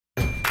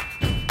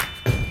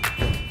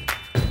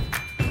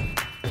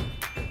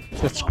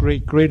That's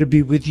great. Great to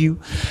be with you.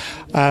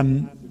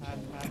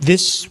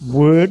 This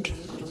word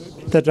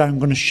that I'm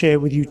going to share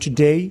with you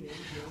today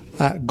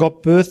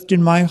got birthed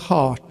in my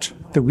heart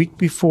the week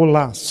before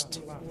last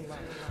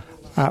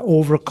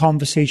over a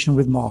conversation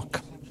with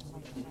Mark.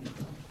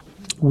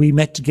 We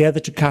met together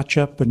to catch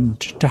up and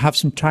to have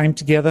some time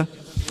together.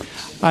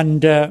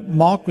 And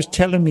Mark was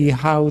telling me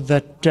how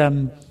that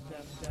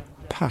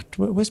Pat,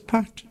 where's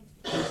Pat?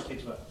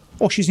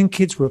 Oh, she's in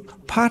Kidsworth.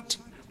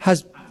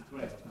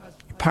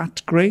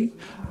 Pat Gray,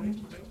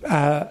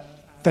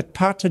 that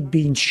Pat had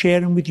been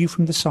sharing with you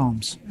from the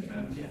Psalms.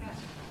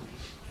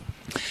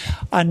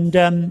 And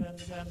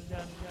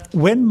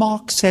when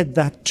Mark said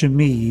that to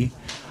me,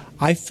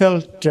 I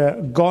felt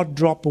God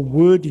drop a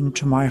word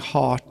into my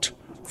heart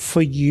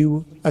for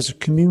you as a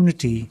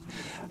community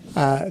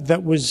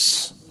that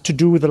was to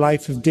do with the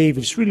life of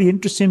David. It's really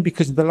interesting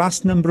because in the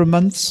last number of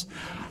months,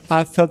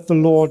 I felt the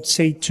Lord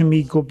say to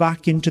me, go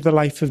back into the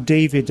life of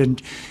David.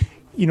 And,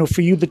 you know,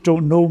 for you that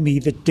don't know me,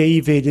 that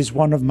David is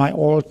one of my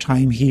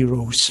all-time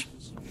heroes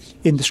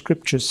in the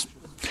scriptures.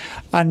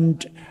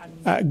 And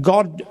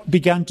God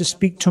began to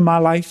speak to my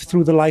life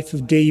through the life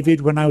of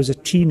David when I was a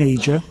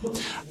teenager.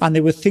 And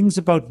there were things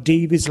about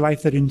David's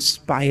life that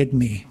inspired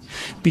me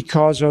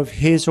because of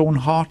his own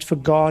heart for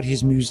God. He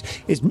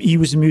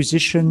was a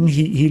musician.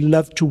 He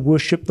loved to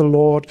worship the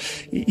Lord.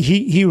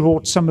 He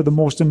wrote some of the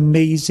most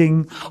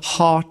amazing,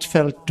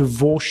 heartfelt,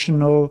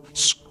 devotional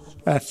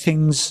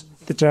things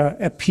that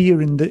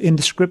appear in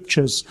the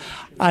scriptures.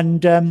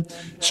 And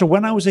so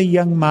when I was a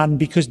young man,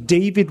 because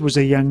David was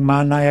a young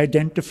man, I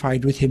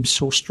identified with him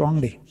so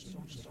strongly.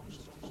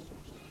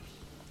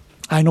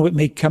 I know it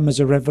may come as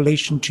a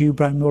revelation to you,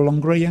 but I'm no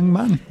longer a young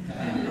man.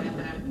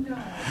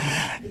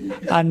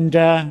 And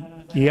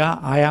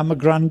I am a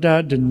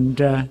granddad,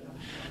 and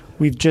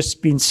we've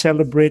just been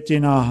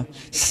celebrating our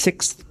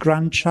 6th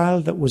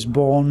grandchild that was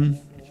born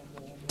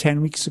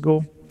 10 weeks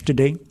ago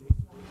today.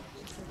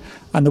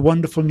 And the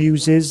wonderful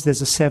news is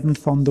there's a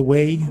 7th on the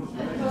way,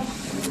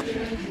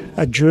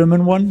 a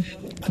German one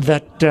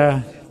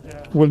that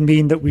will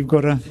mean that we've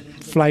got to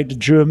fly to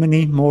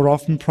Germany more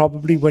often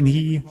probably when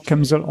he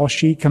comes or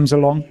she comes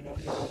along.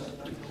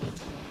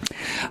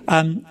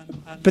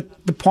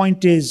 But the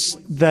point is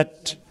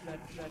that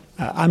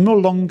I'm no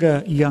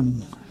longer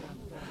young.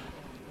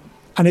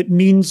 And it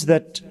means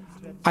that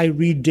I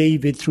read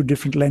David through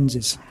different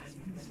lenses.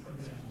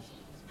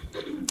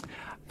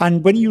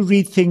 And when you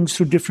read things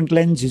through different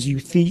lenses, you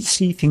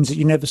see things that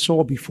you never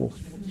saw before.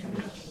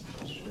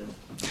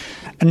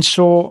 And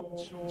so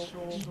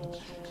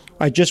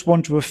I just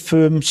want to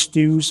affirm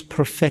Stu's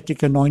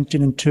prophetic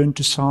anointing and turn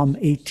to Psalm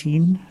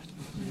 18.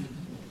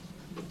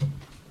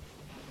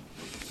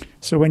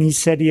 So when he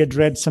said he had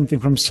read something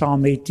from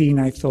Psalm 18,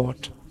 I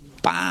thought,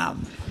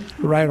 bam,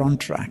 right on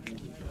track.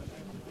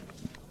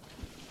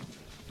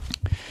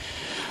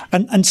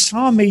 And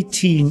Psalm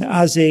 18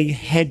 as a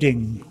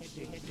heading,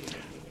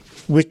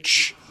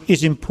 which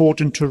is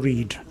important to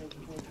read.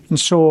 And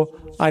so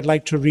I'd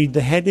like to read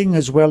the heading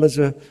as well as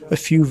a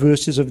few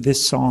verses of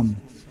this psalm.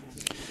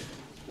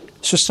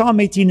 So Psalm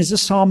 18 is a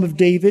psalm of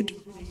David.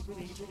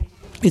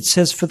 It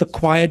says, for the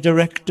choir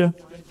director,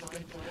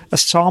 a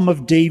psalm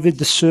of David,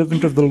 the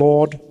servant of the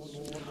Lord,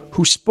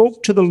 who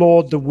spoke to the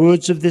Lord the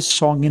words of this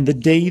song in the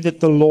day that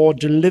the Lord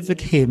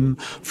delivered him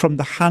from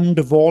the hand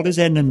of all his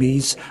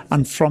enemies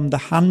and from the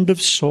hand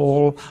of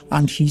Saul,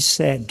 and he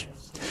said.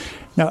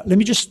 Now, let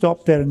me just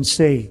stop there and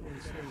say,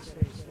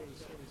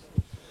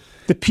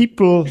 the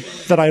people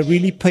that I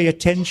really pay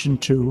attention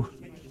to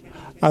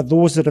are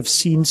those that have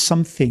seen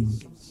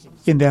something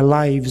in their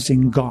lives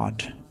in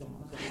God.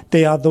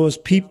 They are those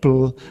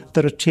people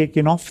that are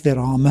taking off their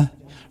armor,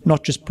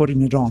 not just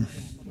putting it on.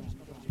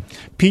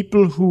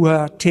 People who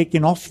are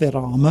taking off their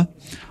armor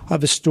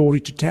have a story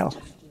to tell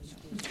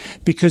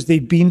because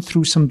they've been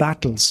through some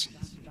battles.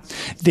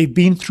 They've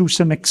been through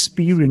some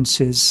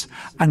experiences,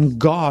 and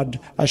God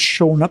has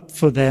shown up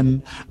for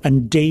them,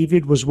 and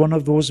David was one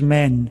of those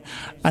men.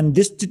 And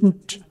this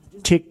didn't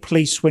take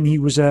place when he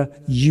was a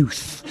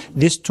youth.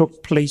 This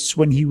took place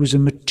when he was a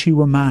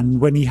mature man,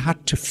 when he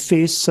had to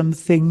face some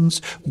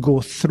things,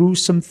 go through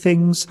some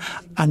things,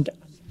 and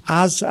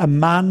as a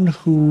man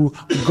who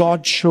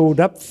God showed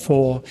up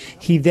for,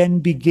 he then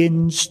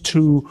begins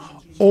to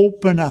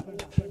open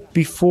up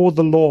before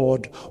the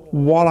Lord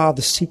what are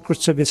the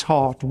secrets of his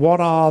heart,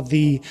 what are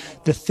the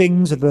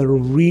things that are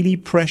really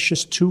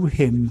precious to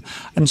him.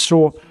 And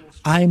so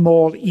I'm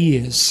all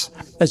ears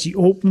as he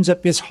opens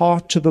up his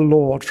heart to the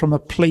Lord from a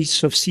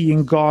place of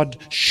seeing God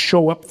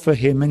show up for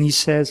him. And he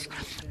says,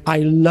 I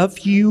love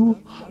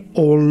you,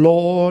 O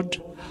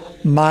Lord,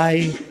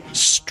 my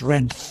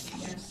strength.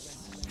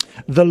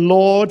 The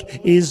Lord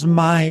is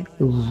my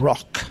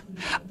rock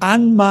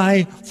and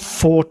my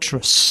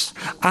fortress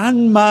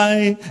and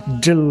my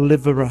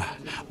deliverer,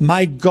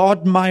 my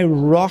God, my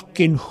rock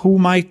in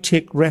whom I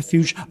take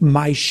refuge,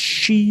 my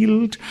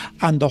shield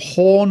and the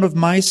horn of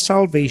my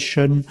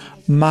salvation,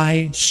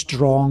 my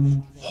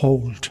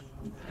stronghold.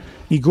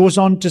 He goes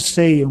on to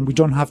say, and we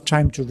don't have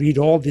time to read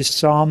all this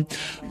psalm,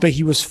 but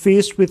he was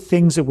faced with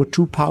things that were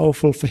too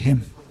powerful for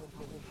him.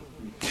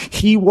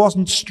 He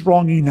wasn't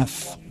strong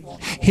enough.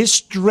 His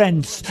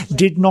strength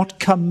did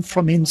not come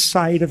from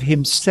inside of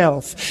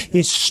himself.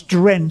 His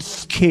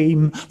strength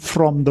came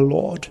from the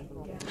Lord.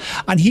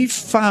 And he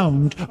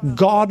found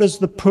God as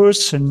the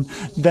person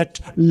that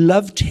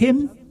loved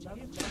him,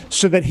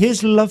 so that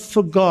his love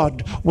for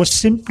God was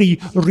simply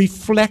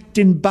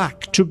reflecting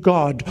back to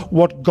God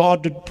what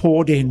God had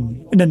poured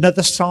in. In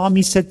another psalm,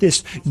 he said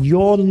this,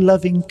 "Your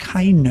loving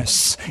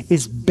kindness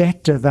is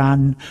better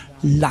than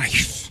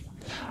life."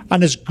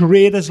 And as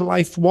great as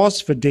life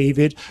was for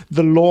David,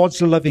 the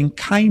Lord's loving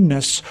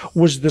kindness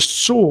was the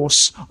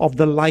source of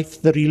the life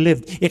that he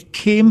lived. It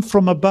came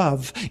from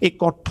above. It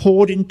got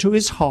poured into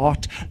his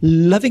heart.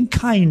 Loving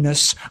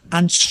kindness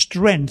and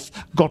strength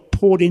got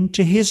poured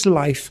into his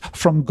life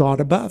from God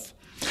above.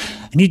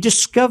 And he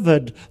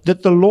discovered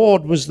that the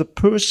Lord was the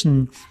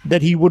person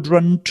that he would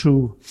run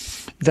to,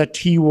 that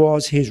he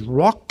was his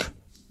rock,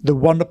 the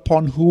one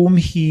upon whom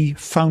he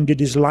founded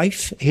his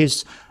life,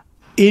 his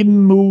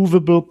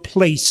immovable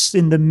place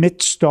in the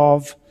midst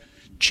of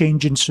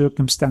changing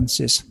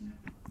circumstances.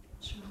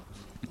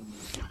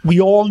 We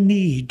all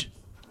need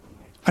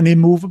an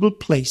immovable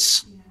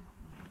place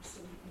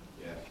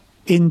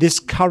in this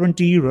current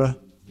era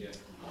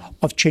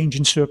of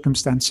changing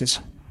circumstances.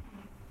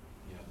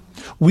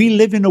 We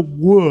live in a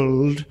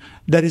world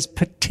that is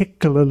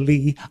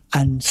particularly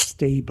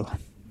unstable.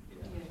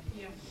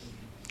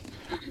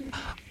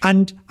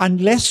 And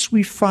unless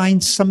we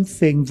find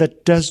something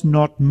that does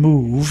not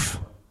move,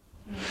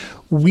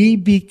 we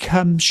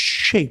become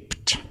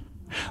shaped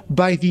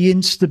by the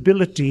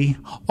instability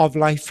of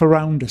life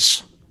around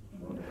us.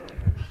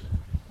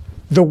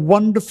 The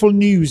wonderful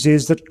news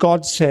is that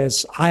God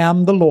says, "I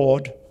am the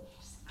Lord,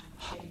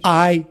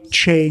 I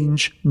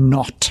change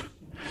not."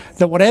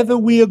 That whatever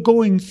we are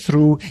going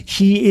through,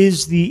 he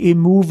is the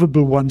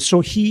immovable one.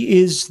 So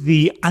he is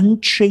the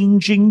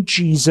unchanging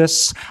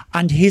Jesus,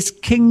 and his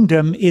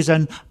kingdom is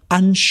an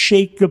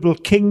unshakable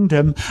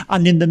kingdom.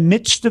 And in the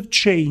midst of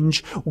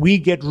change, we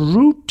get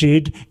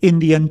rooted in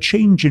the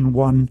unchanging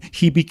one.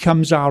 He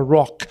becomes our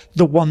rock,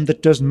 the one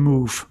that doesn't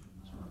move.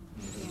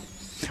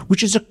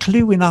 Which is a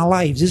clue in our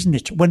lives, isn't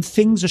it? When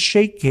things are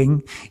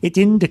shaking, it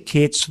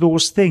indicates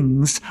those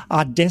things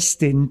are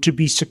destined to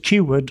be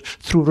secured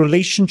through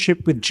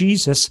relationship with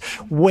Jesus.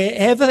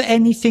 Wherever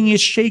anything is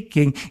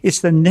shaking,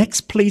 it's the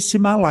next place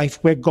in my life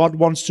where God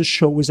wants to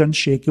show his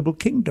unshakable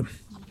kingdom.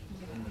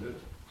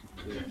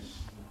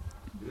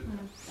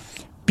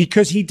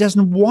 Because he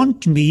doesn't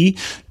want me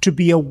to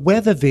be a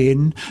weather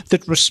vane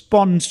that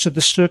responds to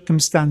the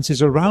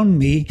circumstances around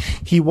me.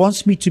 He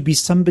wants me to be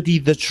somebody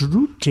that's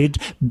rooted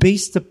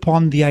based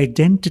upon the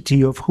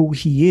identity of who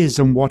he is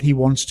and what he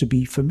wants to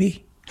be for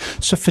me.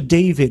 So for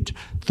David,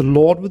 the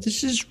Lord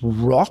was his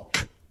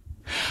rock,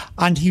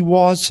 and he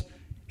was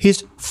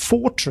his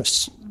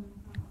fortress.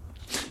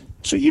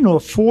 So, a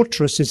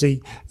fortress is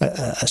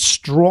a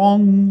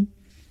strong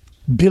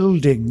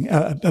building,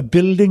 a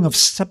building of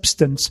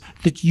substance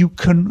that you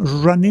can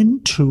run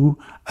into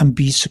and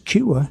be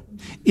secure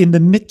in the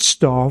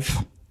midst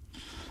of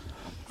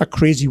a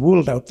crazy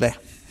world out there.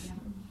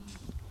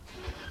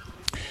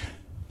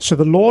 So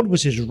the Lord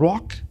was his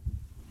rock,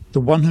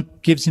 the one who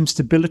gives him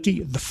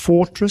stability, the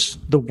fortress,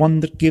 the one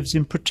that gives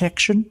him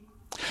protection.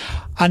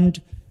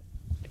 And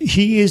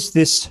he is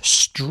this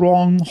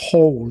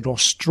stronghold or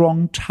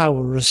strong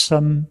tower, as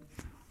some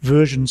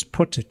versions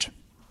put it.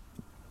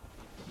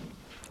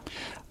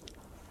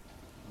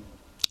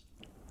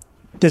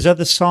 There's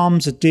other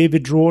psalms that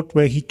David wrote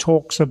where he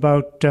talks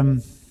about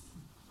the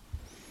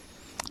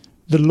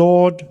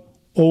Lord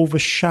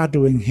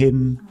overshadowing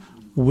him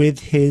with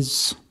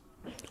his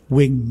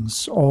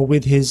wings, or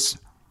with his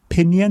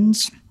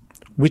pinions,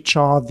 which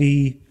are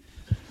the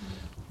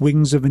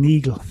wings of an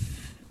eagle.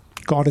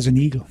 God is an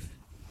eagle.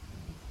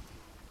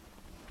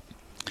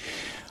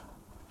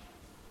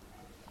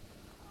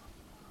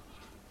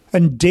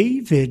 And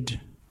David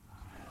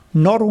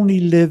not only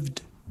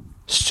lived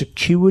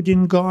secured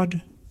in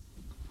God,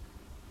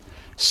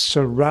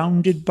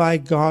 surrounded by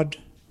God,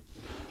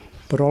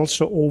 but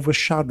also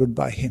overshadowed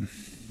by him.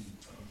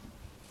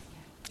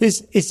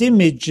 His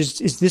image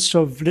is this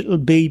of little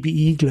baby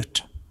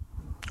eaglet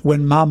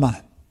when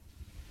mama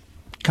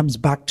comes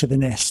back to the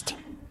nest.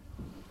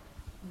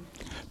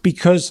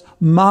 Because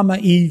mama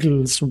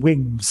eagle's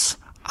wings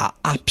are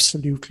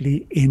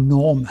absolutely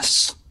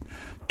enormous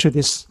to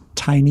this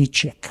tiny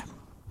chick.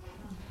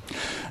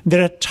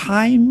 There are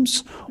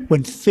times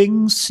when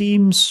things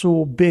seem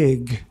so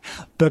big,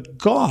 but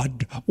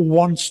God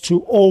wants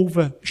to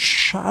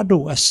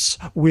overshadow us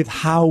with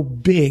how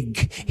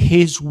big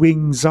his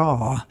wings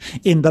are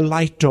in the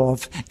light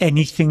of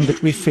anything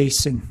that we're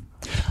facing.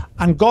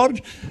 And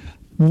God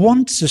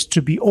wants us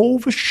to be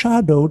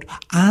overshadowed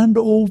and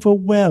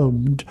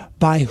overwhelmed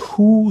by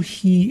who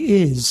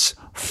he is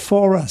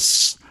for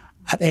us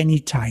at any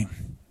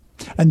time.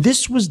 And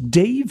this was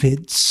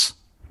David's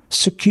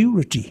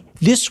security.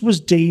 This was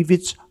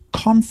David's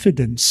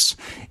confidence.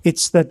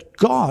 It's that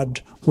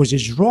God was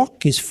his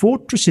rock, his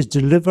fortress, his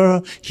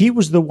deliverer. He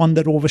was the one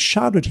that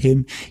overshadowed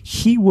him.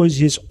 He was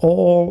his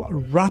all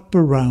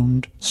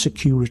wraparound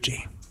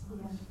security.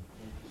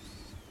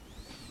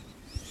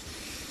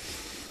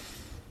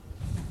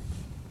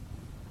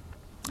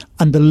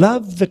 And the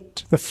love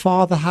that the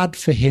Father had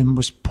for him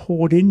was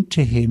poured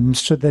into him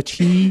so that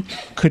he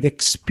could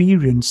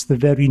experience the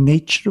very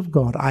nature of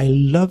God. I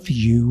love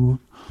you,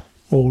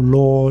 O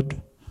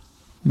Lord,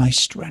 my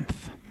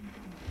strength.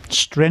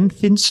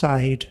 Strength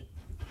inside,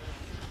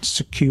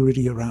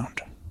 security around.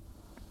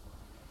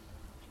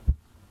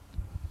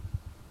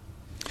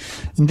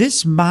 And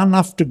this man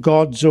after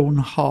God's own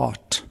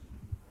heart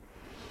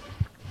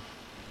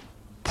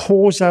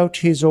pours out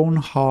his own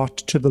heart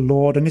to the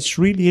Lord. And it's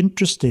really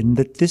interesting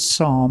that this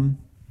psalm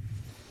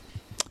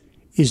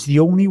is the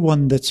only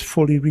one that's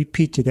fully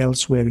repeated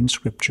elsewhere in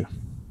Scripture.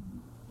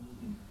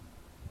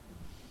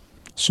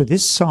 So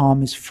this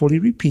psalm is fully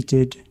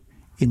repeated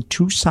in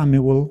 2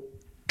 Samuel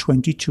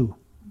 22,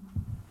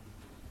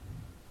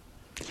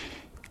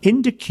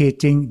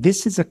 indicating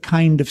this is a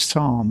kind of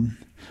psalm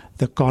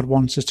that God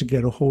wants us to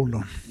get a hold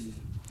on.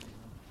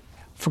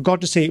 For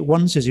God to say it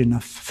once is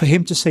enough. For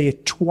him to say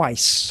it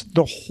twice,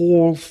 the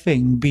whole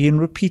thing being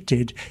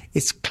repeated,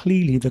 it's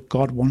clearly that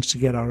God wants to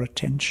get our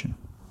attention.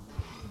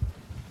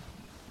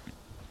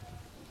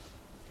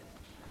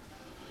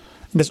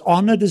 And as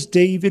honored as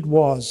David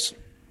was,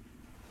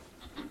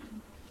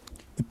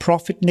 the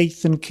prophet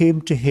Nathan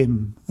came to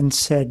him and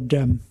said,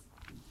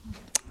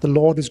 the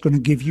Lord is going to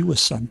give you a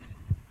son.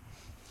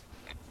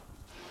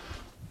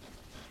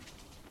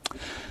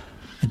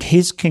 And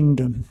his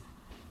kingdom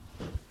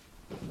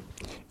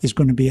is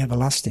going to be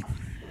everlasting.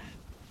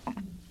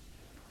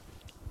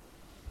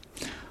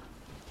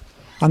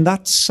 And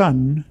that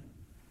son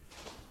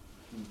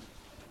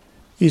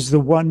is the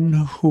one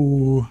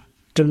who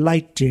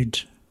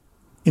delighted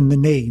in the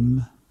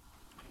name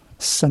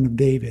Son of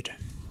David.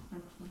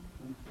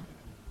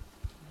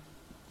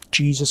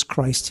 Jesus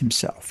Christ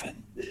himself,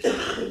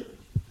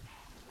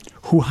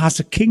 who has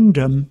a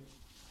kingdom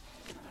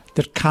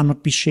that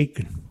cannot be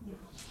shaken.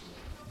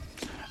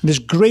 And as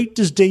great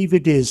as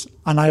David is,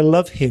 and I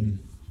love him,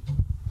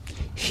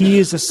 he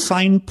is a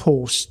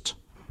signpost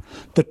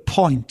that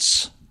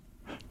points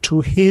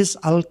to his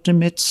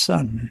ultimate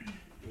son,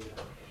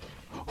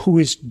 who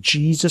is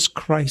Jesus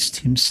Christ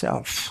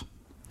himself.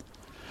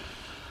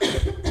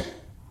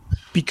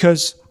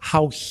 Because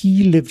how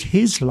he lived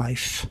his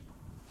life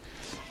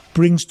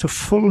brings to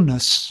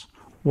fullness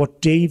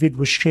what David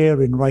was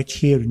sharing right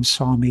here in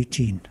Psalm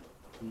 18.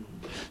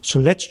 So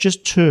let's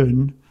just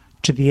turn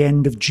to the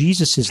end of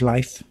Jesus'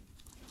 life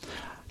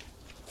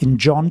in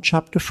John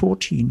chapter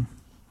 14.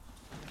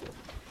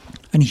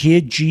 And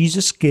here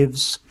Jesus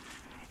gives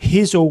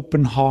his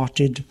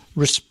open-hearted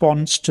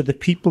response to the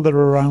people that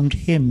are around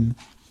him,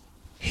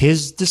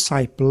 his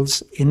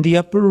disciples in the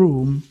upper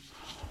room,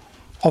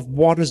 of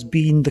what has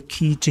been the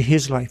key to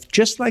his life.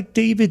 Just like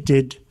David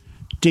did,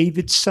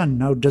 David's son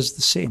now does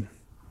the same.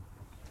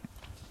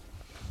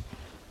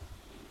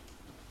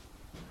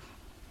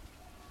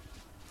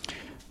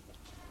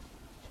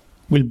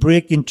 We'll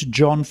break into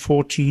John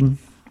 14.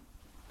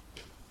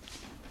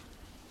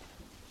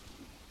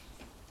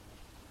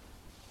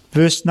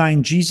 Verse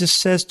 9, Jesus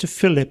says to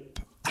Philip,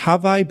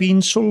 "Have I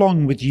been so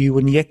long with you,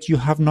 and yet you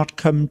have not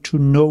come to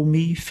know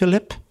me,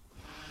 Philip?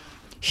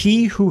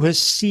 He who has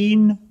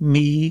seen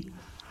me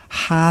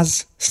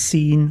has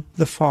seen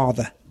the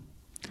Father.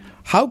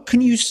 How can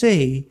you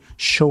say,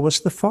 'Show us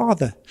the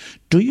Father'?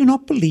 Do you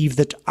not believe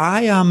that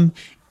I am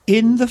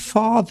in the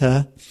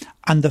Father,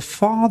 and the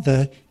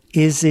Father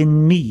is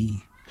in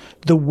me?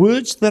 The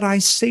words that I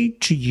say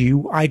to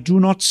you, I do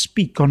not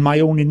speak on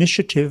my own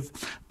initiative,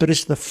 but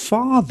it's the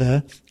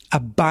Father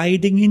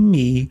abiding in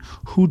me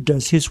who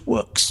does his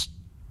works."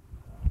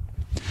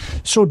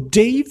 So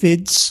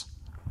David's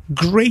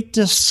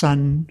greatest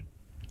son,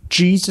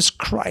 Jesus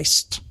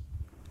Christ,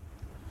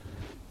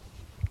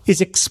 is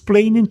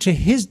explaining to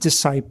his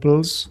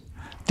disciples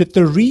that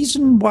the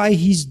reason why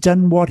he's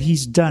done what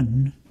he's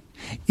done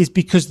is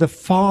because the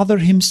Father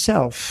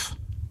himself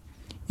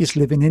is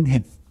living in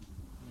him.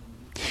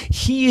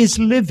 He is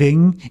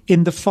living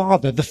in the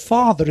Father. The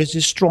Father is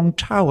his strong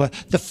tower.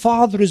 The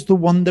Father is the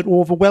one that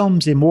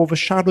overwhelms him,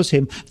 overshadows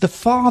him. The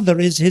Father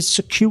is his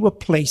secure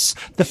place.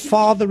 The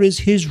Father is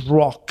his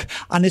rock.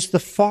 And it's the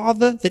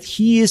Father that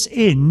he is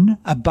in,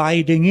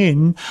 abiding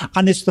in,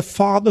 and it's the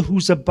Father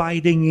who's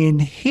abiding in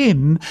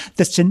him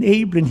that's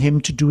enabling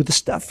him to do the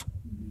stuff.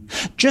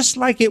 Just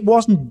like it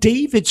wasn't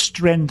David's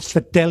strength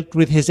that dealt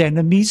with his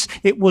enemies,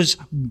 it was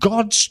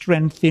God's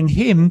strength in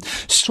him.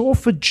 So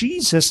for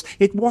Jesus,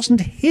 it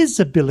wasn't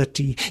his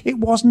ability, it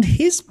wasn't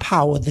his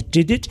power that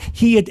did it.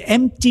 He had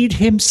emptied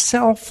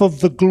himself of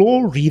the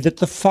glory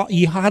that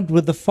he had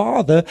with the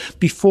Father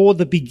before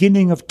the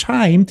beginning of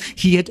time.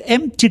 He had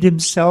emptied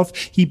himself.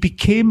 He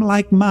became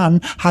like man.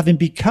 Having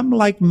become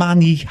like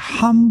man, he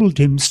humbled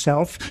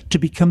himself to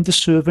become the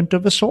servant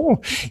of us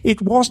all.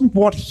 It wasn't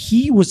what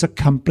he was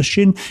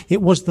accomplishing.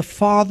 It was the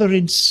Father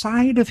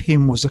inside of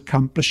him was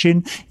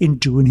accomplishing in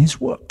doing his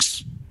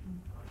works.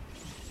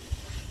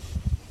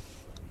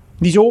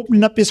 He's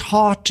opening up his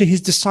heart to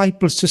his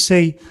disciples to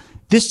say,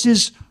 this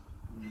is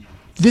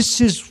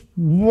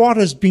what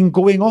has been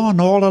going on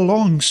all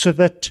along, so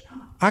that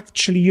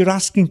actually you're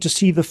asking to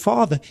see the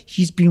Father.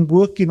 He's been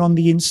working on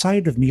the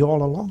inside of me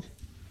all along.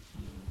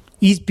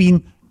 He's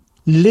been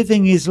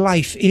living his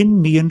life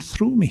in me and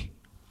through me.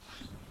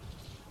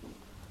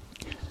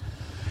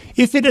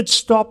 If it had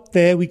stopped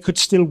there, we could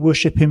still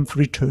worship him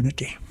for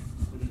eternity.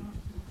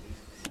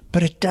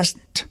 But it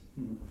doesn't.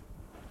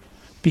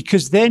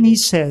 Because then he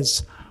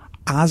says,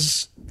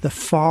 as the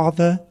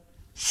Father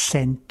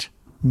sent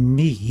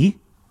me,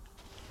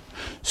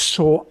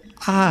 so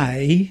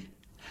I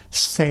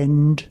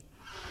send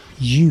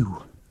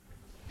you.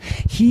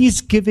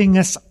 He's giving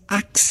us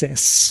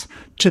access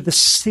to the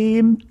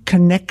same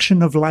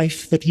connection of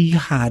life that he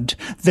had,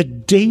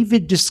 that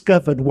David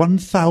discovered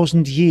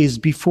 1,000 years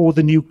before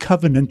the new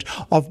covenant,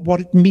 of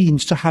what it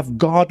means to have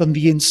God on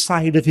the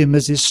inside of him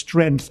as his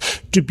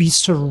strength, to be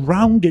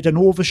surrounded and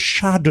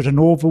overshadowed and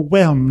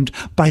overwhelmed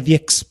by the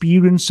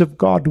experience of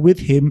God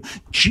with him.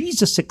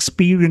 Jesus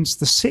experienced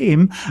the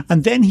same,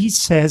 and then he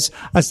says,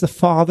 as the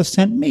Father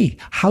sent me.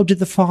 How did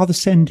the Father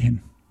send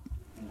him?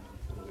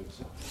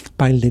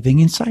 By living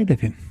inside of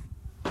him.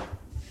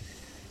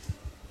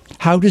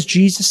 How does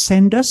Jesus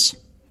send us?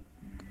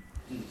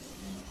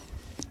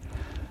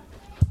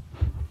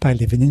 By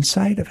living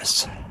inside of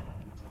us.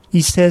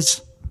 He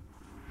says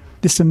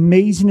this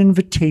amazing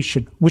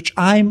invitation, which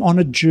I'm on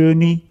a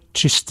journey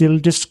to still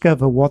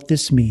discover what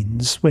this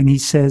means, when he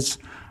says,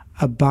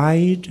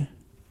 abide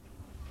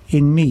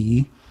in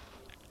me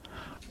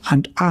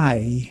and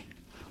I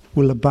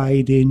will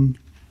abide in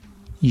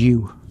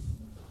you.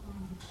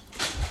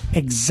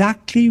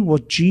 Exactly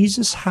what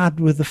Jesus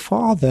had with the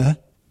Father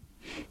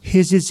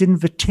is his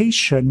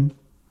invitation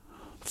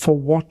for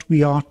what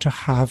we are to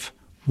have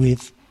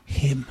with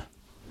him.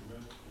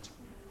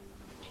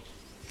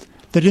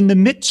 That in the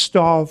midst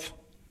of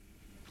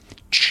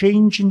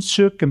changing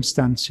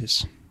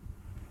circumstances,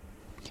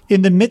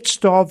 in the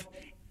midst of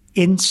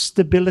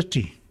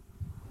instability,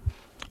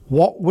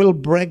 what will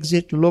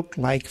Brexit look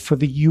like for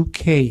the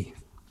UK?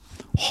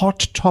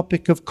 Hot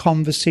topic of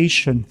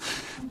conversation,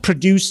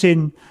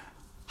 producing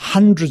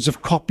hundreds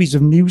of copies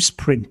of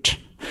newsprint,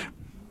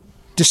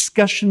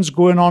 discussions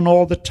going on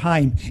all the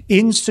time,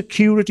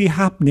 insecurity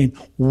happening.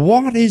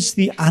 What is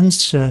the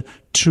answer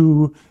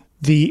to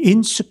the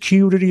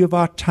insecurity of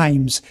our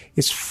times?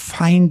 Is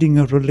finding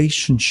a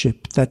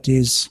relationship that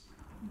is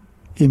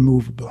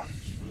immovable.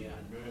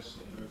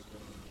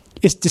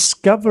 It's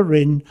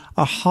discovering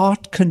a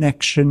heart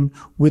connection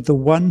with the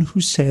one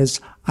who says,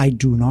 I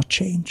do not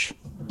change.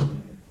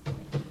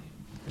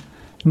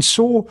 And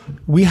so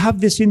we have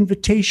this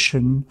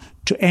invitation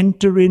to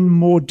enter in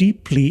more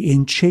deeply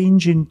in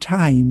changing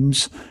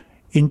times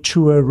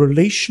into a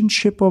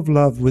relationship of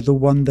love with the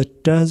one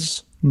that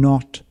does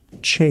not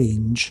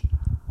change.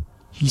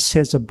 He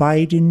says,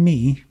 abide in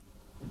me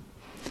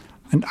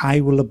and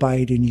I will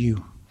abide in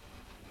you.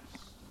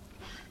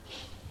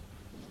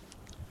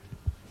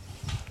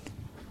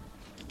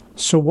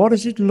 So what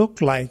does it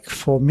look like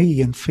for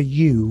me and for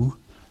you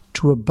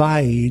to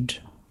abide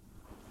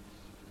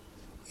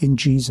in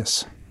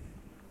Jesus?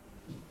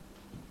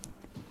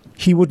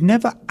 He would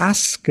never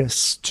ask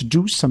us to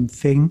do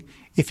something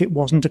if it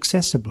wasn't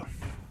accessible.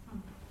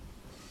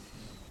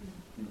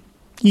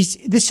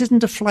 This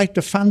isn't a flight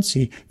of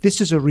fancy.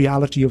 This is a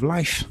reality of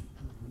life.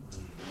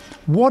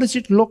 What does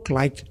it look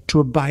like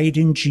to abide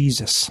in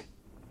Jesus?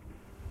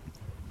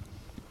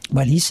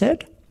 Well, he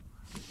said,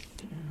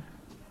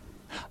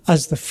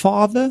 as the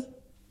Father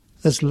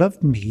has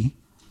loved me,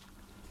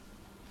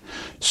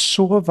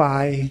 so have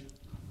I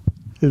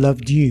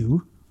loved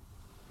you.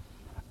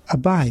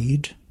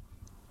 Abide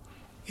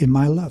in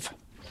my love.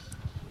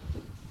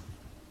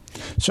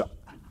 So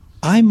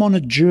I'm on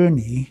a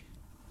journey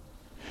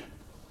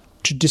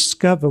to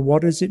discover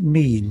what does it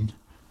mean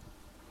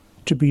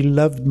to be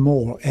loved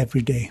more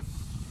every day.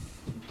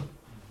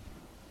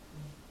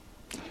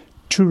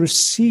 To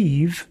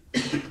receive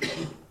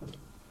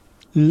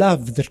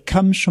love that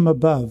comes from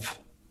above,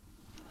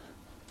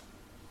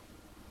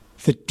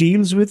 that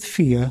deals with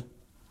fear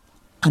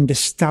and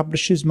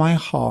establishes my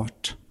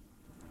heart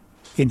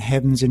in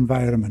heaven's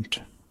environment.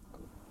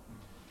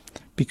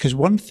 Because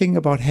one thing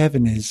about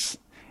heaven is,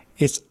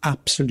 it's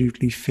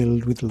absolutely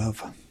filled with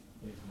love.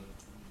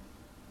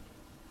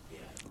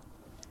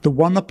 The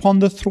one upon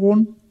the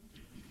throne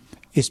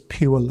is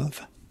pure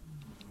love.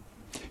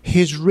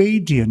 His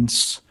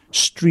radiance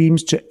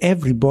streams to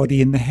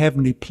everybody in the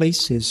heavenly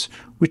places,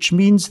 which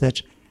means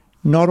that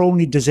not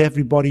only does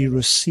everybody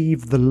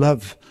receive the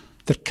love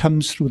that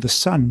comes through the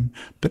Son,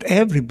 but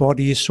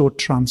everybody is so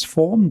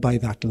transformed by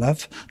that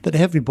love that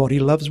everybody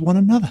loves one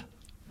another.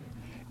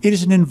 It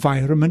is an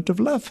environment of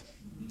love.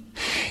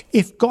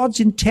 If God's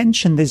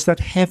intention is that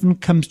heaven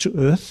comes to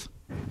earth,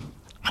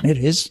 and it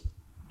is,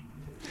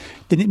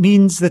 then it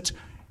means that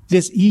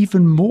there's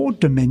even more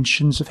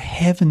dimensions of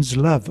heaven's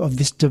love, of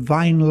this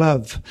divine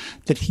love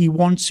that he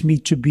wants me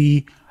to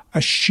be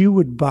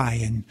assured by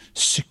and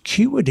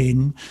secured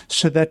in,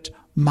 so that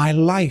my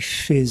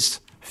life is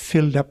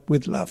filled up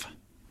with love.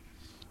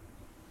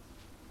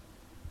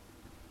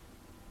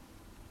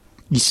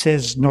 He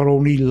says not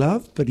only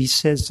love, but he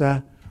says,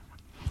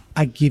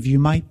 I give you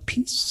my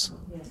peace.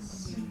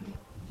 Yes.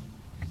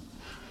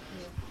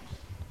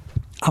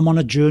 I'm on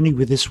a journey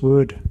with this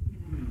word.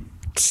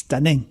 It's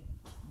stunning.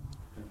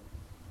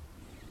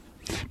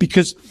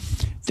 Because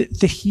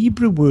the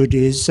Hebrew word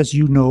is, as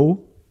you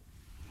know,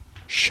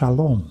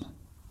 shalom.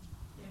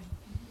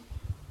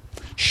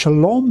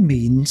 Shalom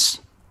means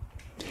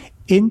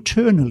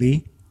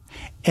internally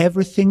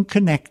everything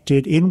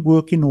connected, in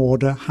working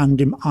order,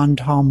 and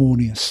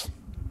harmonious.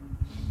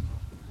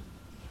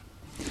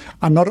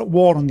 I'm not at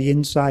war on the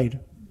inside.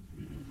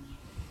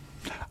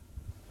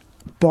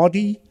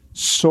 Body,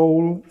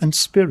 soul, and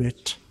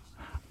spirit,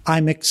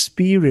 I'm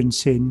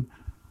experiencing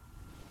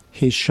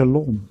his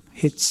shalom.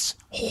 Its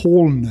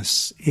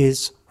wholeness,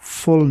 his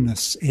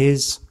fullness,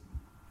 his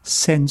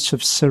sense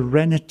of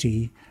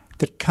serenity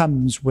that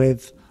comes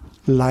with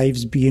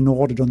lives being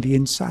ordered on the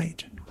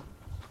inside.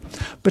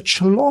 But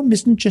shalom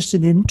isn't just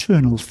an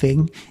internal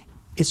thing,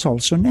 it's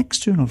also an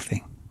external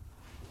thing.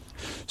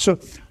 So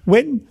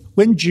when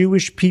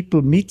Jewish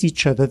people meet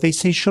each other, they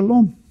say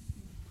shalom.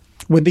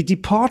 When they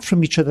depart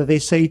from each other, they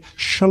say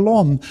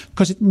shalom,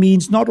 because it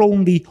means not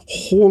only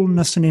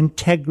wholeness and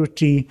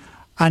integrity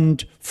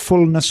and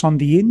fullness on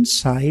the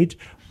inside,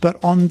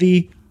 but on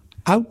the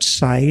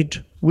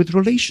outside with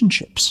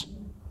relationships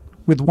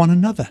with one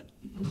another.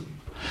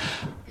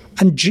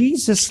 And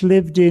Jesus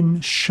lived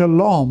in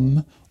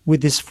shalom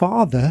with his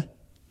Father,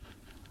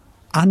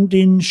 and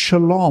in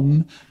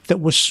shalom that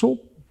was so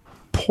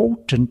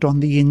potent on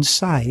the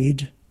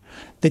inside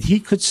that he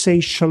could say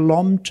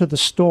shalom to the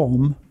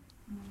storm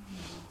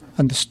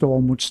and the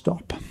storm would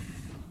stop.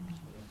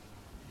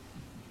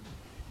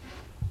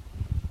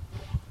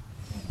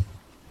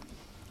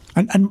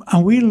 And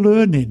we're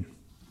learning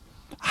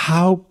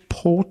how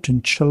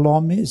potent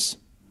shalom is.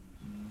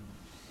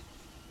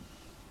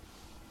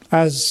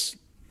 As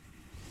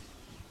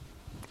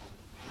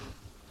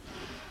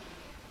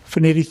for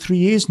nearly 3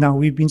 years now,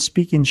 we've been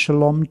speaking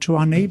shalom to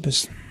our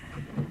neighbours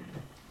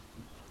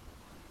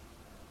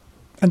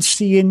and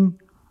seeing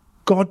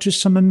God do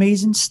some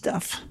amazing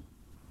stuff.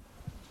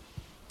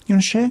 You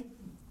want to share?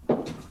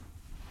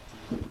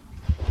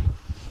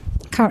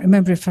 Can't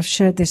remember if I've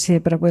shared this here,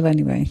 but I will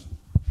anyway,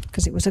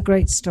 because it was a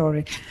great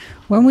story.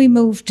 When we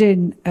moved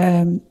in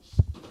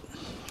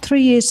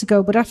 3 years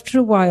ago, but after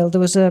a while,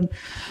 there was a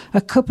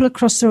couple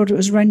across the road that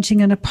was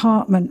renting an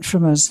apartment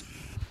from us.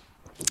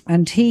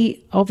 And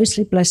he,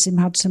 obviously, bless him,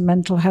 had some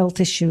mental health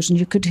issues, and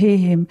you could hear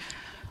him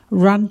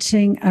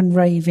ranting and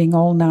raving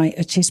all night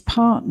at his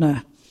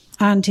partner.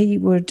 And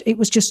it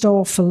was just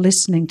awful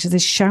listening to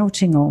this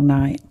shouting all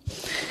night.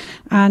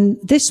 And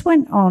this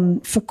went on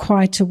for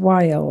quite a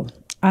while.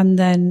 And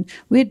then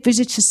we had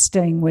visitors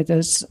staying with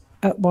us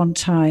at one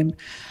time.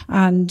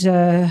 And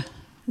the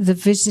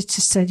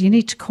visitor said, "You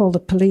need to call the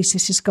police.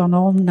 This has gone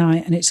all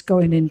night and it's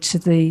going into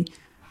the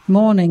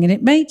morning." And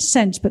it made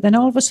sense. But then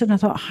all of a sudden I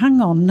thought, hang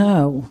on,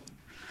 no.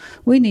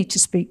 We need to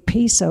speak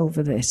peace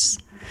over this.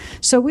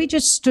 So we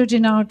just stood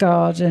in our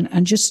garden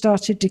and just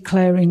started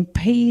declaring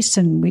peace,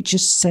 and we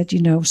just said,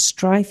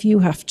 Strife, you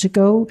have to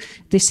go.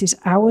 This is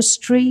our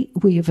street.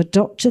 We have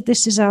adopted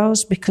this as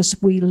ours because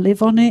we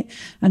live on it,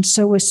 and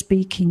so we're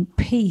speaking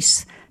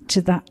peace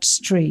to that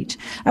street.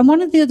 And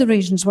one of the other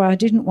reasons why I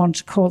didn't want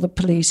to call the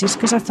police is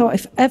because I thought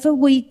if ever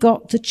we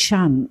got the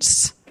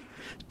chance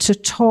to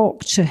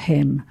talk to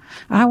him,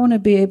 I want to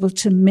be able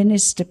to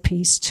minister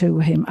peace to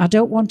him. I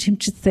don't want him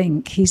to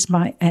think he's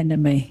my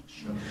enemy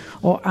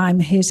or I'm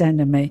his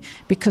enemy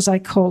because I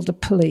called the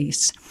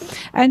police.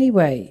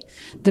 Anyway,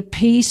 the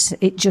peace,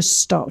 it just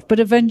stopped. But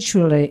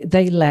eventually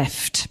they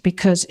left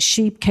because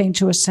she came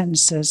to her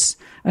senses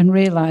and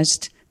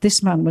realised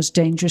this man was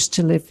dangerous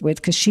to live with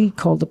because she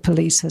called the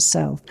police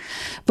herself.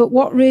 But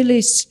what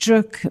really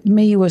struck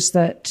me was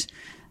that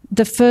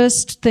the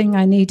first thing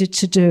I needed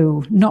to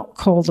do, not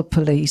call the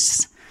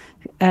police,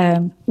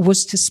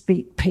 was to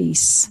speak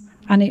peace.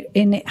 And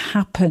it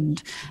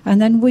happened.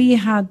 And then we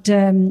had,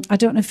 I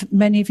don't know if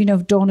many of you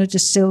know Donna De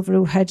Silva,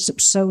 who heads up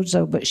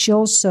Sozo, but she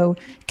also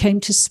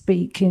came to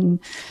speak in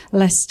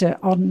Leicester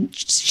on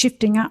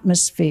shifting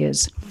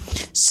atmospheres.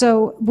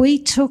 So we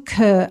took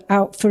her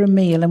out for a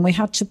meal and we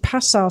had to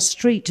pass our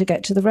street to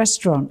get to the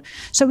restaurant.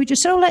 So we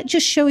just said, let's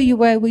just show you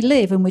where we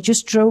live. And we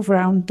just drove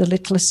around the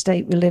little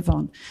estate we live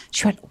on.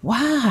 She went,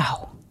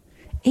 wow.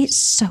 It's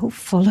so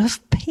full of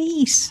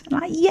peace.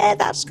 Like, yeah,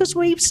 that's because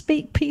we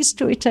speak peace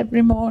to it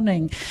every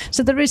morning.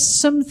 So there is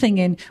something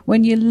in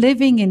when you're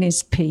living in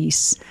his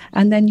peace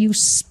and then you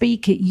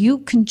speak it, you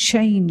can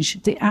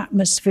change the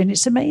atmosphere. And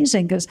it's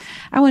amazing because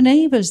our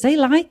neighbours, they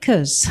like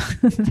us.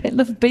 They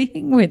love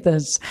being with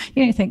us.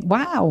 You think,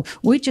 wow,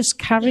 we're just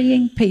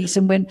carrying peace.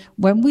 And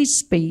when we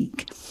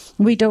speak,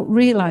 we don't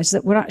realise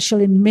that we're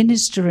actually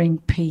ministering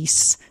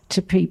peace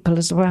to people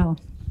as well.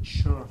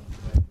 Sure.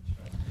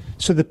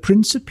 So the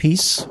Prince of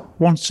Peace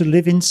wants to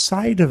live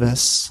inside of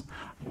us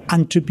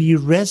and to be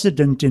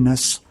resident in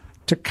us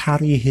to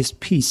carry his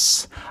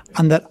peace,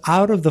 and that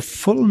out of the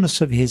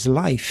fullness of his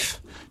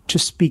life to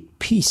speak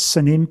peace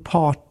and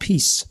impart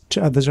peace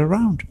to others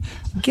around.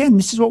 Again,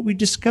 this is what we're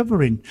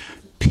discovering.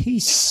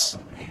 Peace,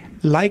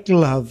 like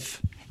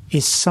love,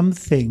 is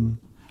something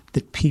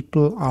that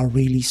people are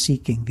really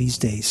seeking these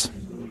days.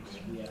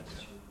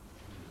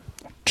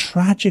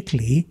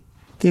 Tragically,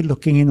 they're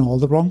looking in all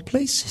the wrong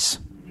places.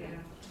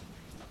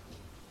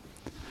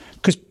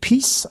 Because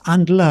peace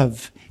and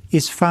love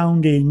is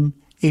found in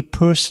a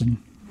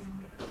person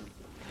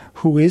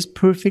who is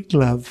perfect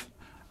love,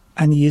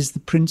 and he is the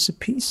Prince of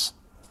Peace.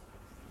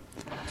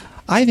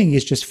 I think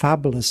it's just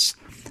fabulous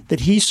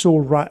that he so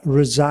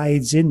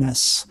resides in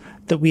us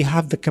that we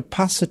have the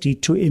capacity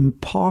to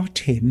impart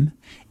him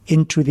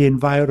into the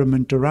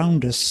environment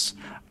around us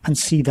and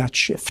see that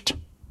shift.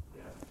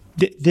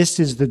 This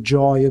is the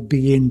joy of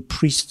being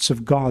priests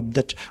of God,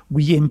 that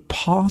we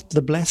impart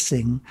the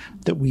blessing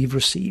that we've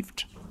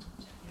received.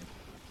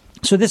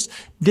 So this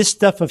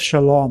stuff of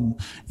shalom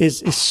is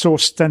so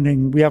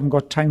stunning. We haven't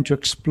got time to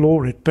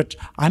explore it, but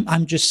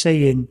I'm just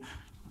saying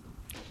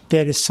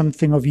there is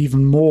something of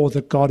even more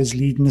that God is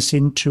leading us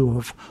into,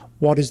 of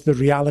what is the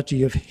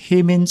reality of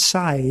him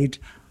inside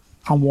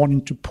and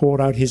wanting to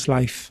pour out his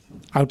life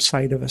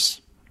outside of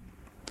us.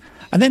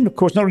 And then, of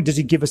course, not only does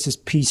he give us his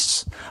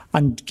peace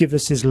and give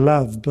us his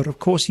love, but of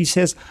course he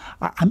says,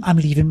 I'm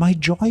leaving my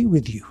joy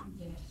with you.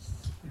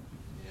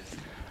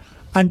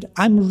 And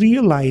I'm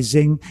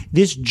realizing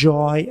this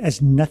joy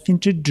has nothing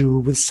to do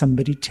with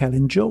somebody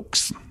telling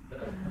jokes.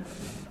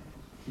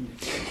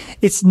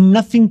 It's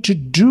nothing to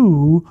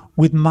do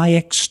with my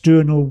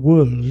external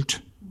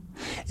world.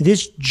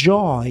 This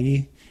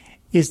joy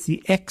is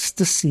the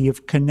ecstasy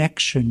of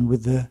connection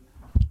with the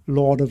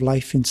Lord of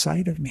life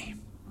inside of me.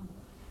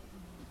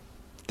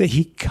 That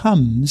he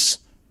comes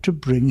to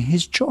bring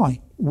his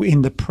joy.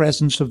 In the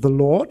presence of the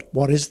Lord,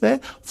 what is there?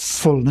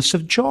 Fullness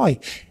of joy.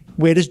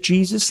 Where does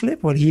Jesus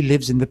live? Well, he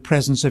lives in the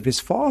presence of his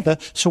Father.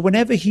 So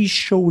whenever he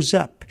shows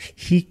up,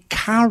 he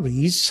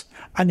carries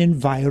an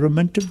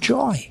environment of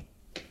joy.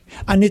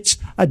 And it's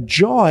a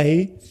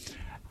joy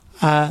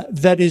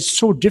that is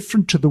so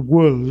different to the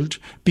world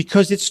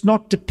because it's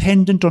not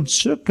dependent on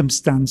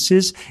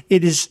circumstances.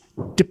 It is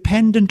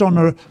dependent on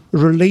a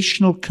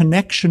relational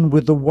connection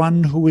with the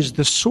one who is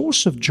the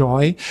source of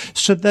joy,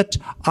 so that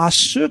our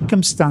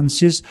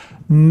circumstances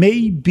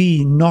may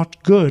be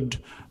not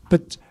good,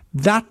 but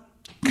that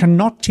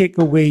cannot take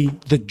away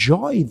the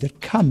joy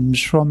that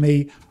comes from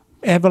a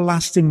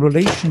everlasting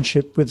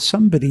relationship with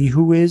somebody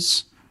who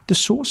is the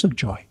source of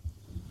joy.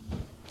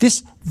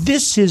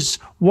 This is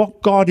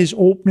what God is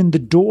opening the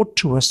door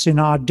to us in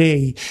our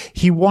day.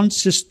 He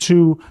wants us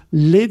to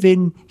live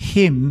in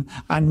him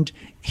and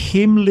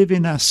him live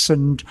in us,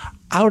 and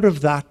out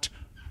of that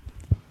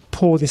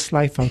pour this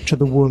life out to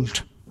the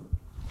world.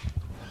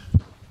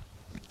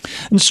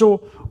 And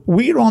so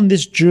we're on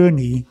this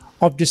journey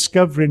of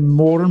discovering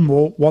more and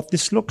more what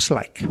this looks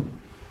like.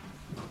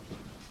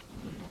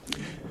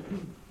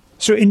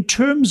 So in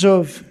terms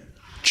of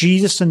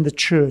Jesus and the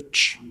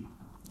church,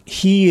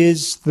 he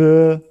is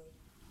the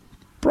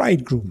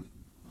bridegroom.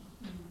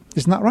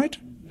 Isn't that right?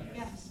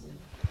 Yes.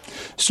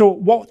 So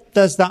what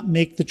does that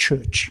make the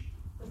church?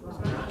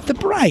 The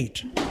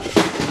bride.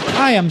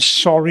 I am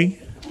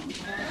sorry.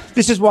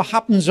 This is what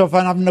happens of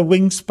having a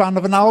wingspan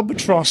of an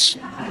albatross.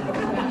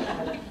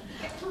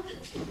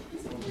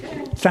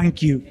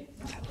 Thank you.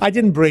 I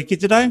didn't break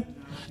it, did I?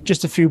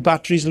 Just a few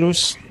batteries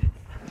loose.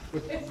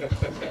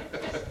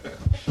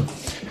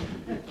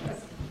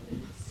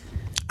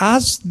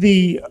 As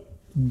the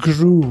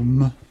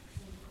groom,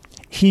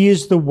 he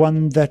is the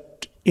one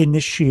that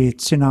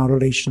initiates in our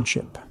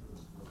relationship.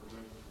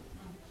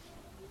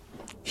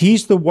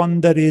 He's the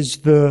one that is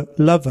the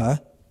lover.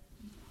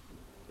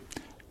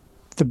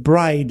 The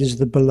bride is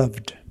the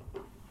beloved.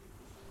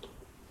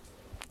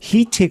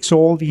 He takes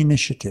all the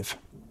initiative.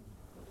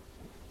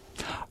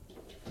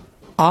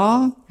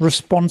 Our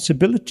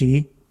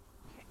responsibility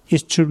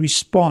is to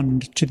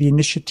respond to the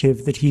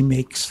initiative that he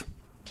makes.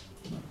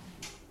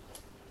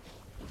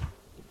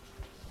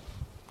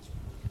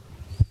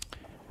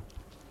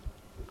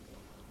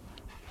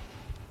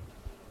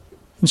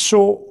 And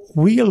so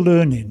we are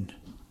learning,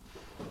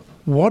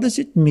 what does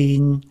it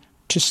mean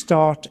to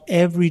start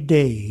every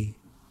day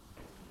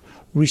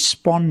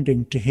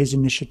responding to his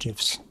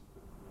initiatives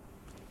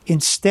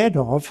instead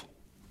of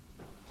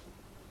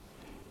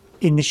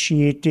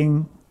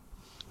initiating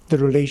the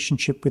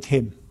relationship with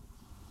him?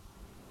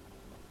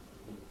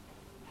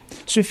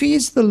 So if he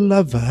is the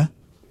lover,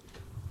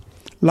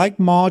 like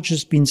Marge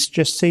has been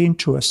just saying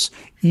to us,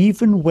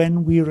 even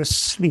when we're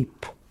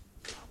asleep,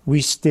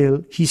 he's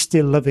still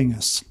loving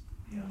us.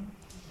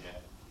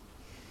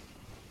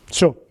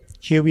 So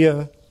here we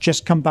are,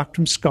 just come back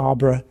from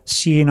Scarborough,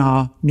 seeing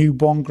our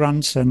newborn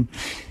grandson,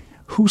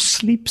 who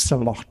sleeps a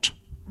lot.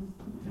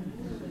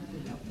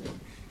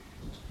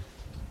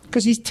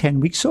 Because he's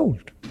 10 weeks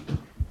old.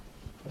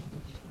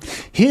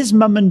 His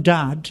mum and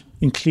dad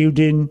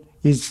including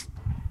his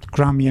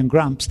Grammy and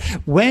Gramps,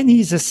 when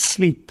he's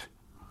asleep,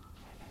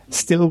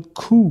 still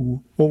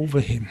coo over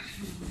him,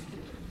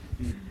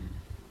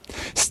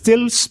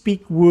 still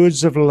speak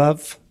words of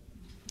love,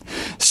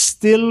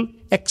 still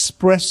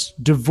express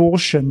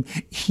devotion.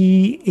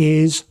 He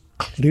is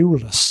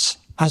clueless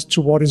as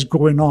to what is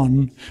going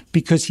on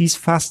because he's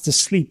fast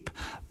asleep.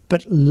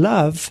 But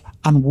love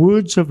and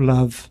words of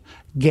love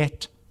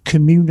get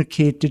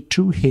communicated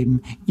to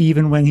him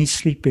even when he's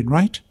sleeping,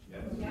 right?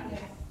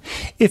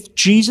 If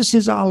Jesus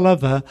is our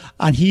lover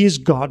and he is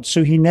God,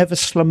 so he never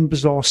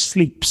slumbers or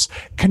sleeps,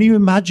 can you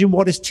imagine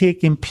what is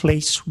taking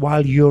place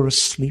while you're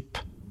asleep?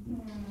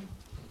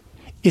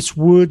 It's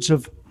words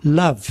of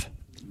love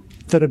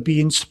that are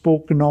being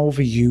spoken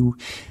over you.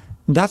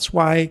 And that's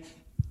why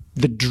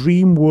the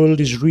dream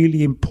world is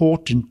really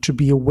important to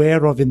be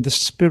aware of in the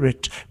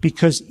spirit,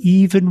 because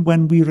even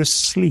when we're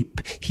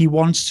asleep, he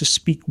wants to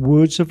speak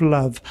words of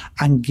love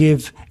and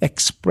give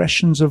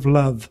expressions of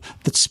love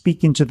that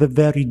speak into the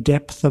very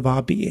depth of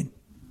our being.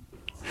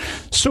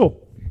 So,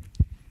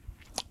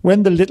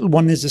 when the little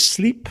one is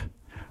asleep,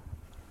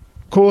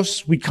 of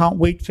course, we can't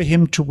wait for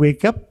him to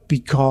wake up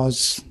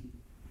because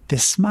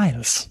there's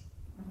smiles.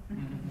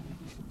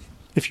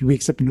 If he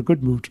wakes up in a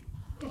good mood.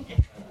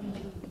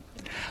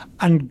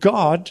 And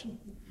God,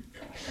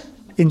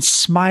 in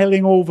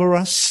smiling over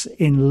us,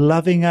 in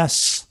loving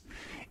us,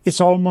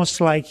 it's almost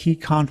like he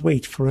can't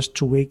wait for us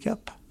to wake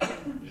up.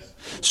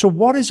 So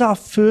what is our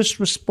first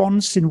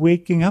response in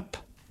waking up?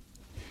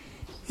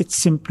 It's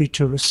simply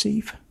to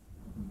receive.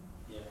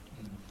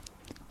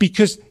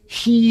 Because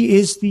he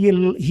is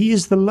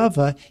the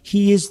lover,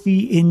 he is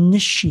the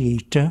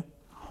initiator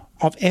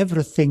of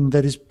everything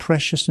that is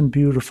precious and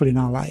beautiful in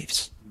our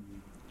lives.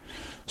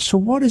 So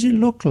what does it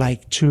look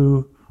like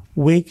to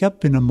wake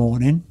up in the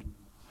morning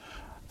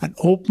and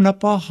open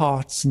up our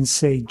hearts and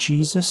say,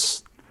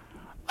 Jesus,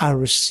 I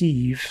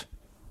receive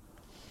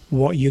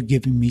what you're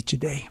giving me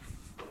today.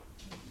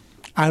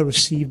 I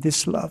receive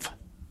this love.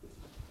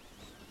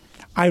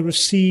 I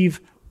receive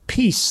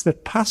peace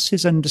that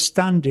passes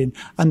understanding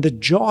and the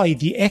joy,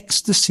 the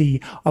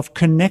ecstasy of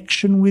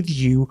connection with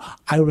you.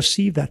 I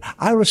receive that.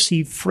 I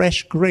receive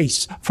fresh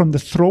grace from the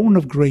throne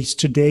of grace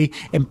today,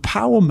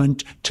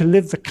 empowerment to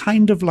live the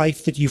kind of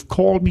life that you've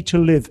called me to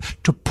live,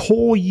 to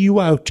pour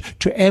you out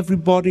to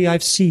everybody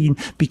I've seen,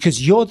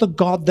 because you're the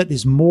God that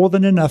is more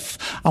than enough.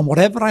 And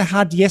whatever I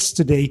had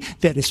yesterday,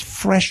 there is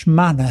fresh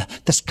manna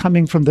that's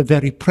coming from the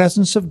very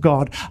presence of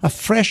God, a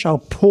fresh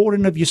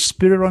outpouring of your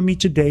spirit on me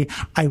today.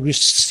 I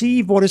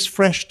receive what is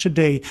fresh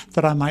today,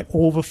 that I might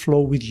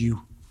overflow with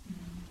you.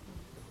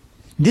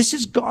 This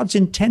is God's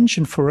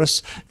intention for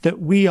us, that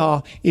we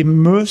are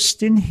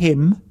immersed in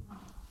him,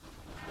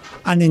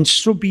 and in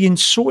so being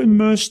so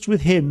immersed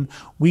with him,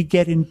 we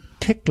get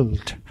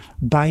pickled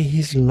by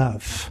his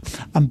love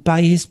and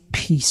by his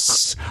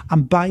peace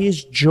and by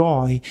his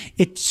joy.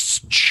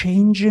 It's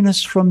changing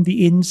us from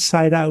the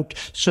inside out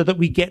so that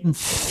we get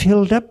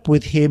filled up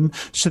with him,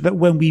 so that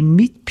when we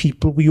meet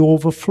people, we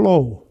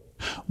overflow.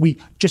 We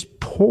just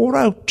pour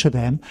out to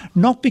them,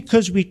 not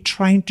because we're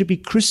trying to be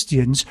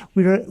Christians,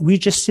 we're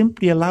just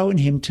simply allowing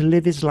him to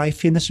live his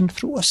life in us and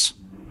through us.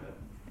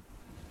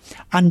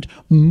 And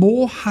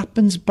more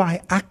happens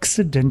by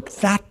accident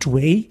that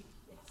way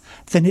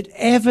than it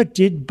ever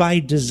did by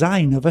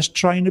design of us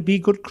trying to be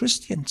good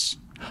Christians.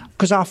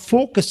 Because our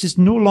focus is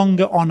no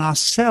longer on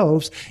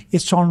ourselves,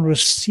 it's on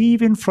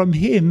receiving from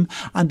him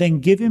and then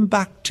giving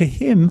back to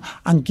him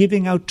and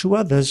giving out to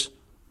others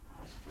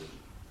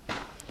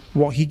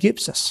what he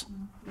gives us.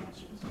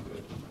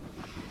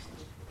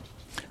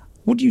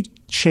 Would you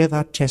share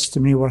that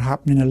testimony, what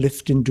happened in a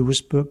lift in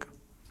Duisburg?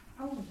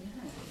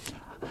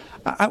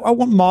 I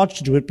want Marge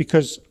to do it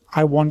because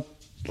I don't want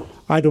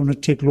to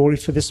take glory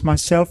for this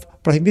myself,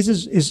 but I think this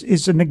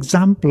is an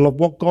example of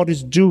what God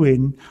is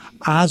doing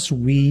as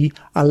we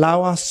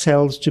allow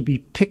ourselves to be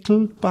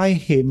pickled by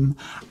him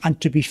and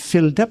to be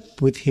filled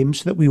up with him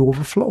so that we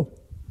overflow.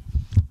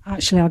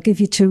 Actually, I'll give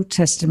you two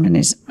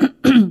testimonies.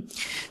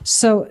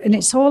 So, and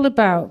it's all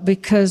about,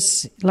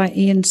 because like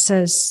Ian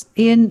says,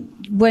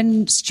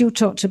 when Stu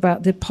talked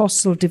about the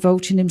apostle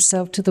devoting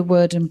himself to the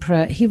word and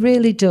prayer, he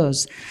really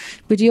does.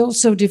 But he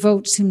also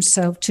devotes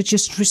himself to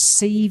just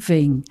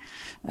receiving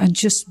and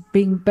just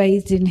being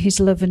bathed in his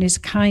love and his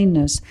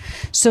kindness.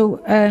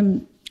 So,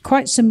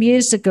 quite some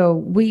years ago,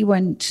 we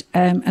went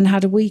and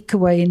had a week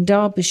away in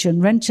Derbyshire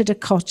and rented a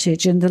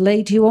cottage, and the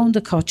lady who owned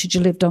the cottage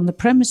lived on the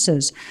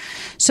premises.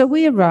 So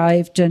we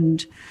arrived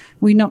and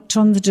we knocked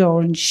on the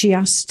door, and she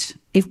asked,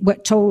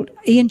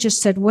 Ian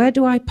just said, "Where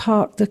do I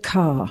park the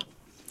car?"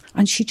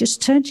 And she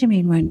just turned to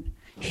me and went,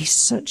 "He's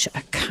such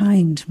a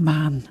kind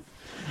man."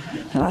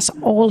 And that's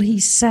all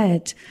he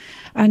said.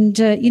 And,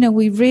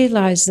 we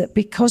realise that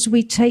because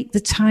we take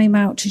the time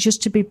out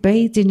to be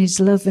bathed in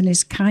his love and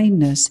his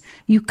kindness,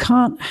 you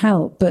can't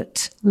help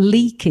but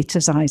leak it,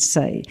 as I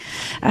say.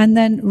 And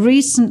then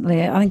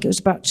recently, I think it was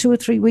about 2 or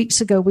 3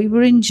 weeks ago, we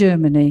were in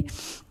Germany,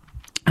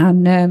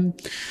 and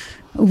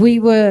we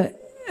were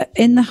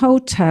in the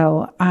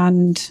hotel,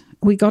 and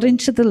we got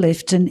into the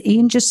lift, and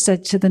Ian just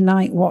said to the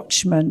night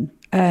watchman,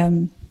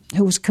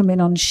 who was coming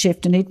on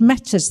shift, and he'd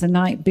met us the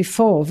night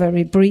before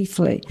very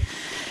briefly.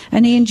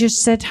 And Ian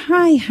just said,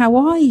 "Hi, how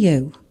are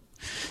you?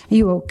 Are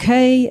you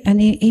okay?" And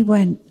he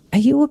went, "Are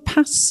you a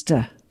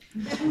pastor?"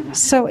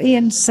 So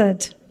Ian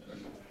said,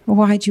 "Well,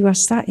 why do you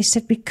ask that?" He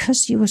said,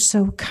 "Because you were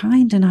so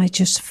kind and I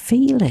just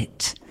feel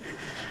it."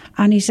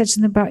 And he said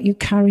something about you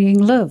carrying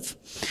love.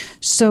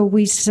 So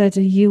we said,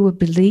 "Are you a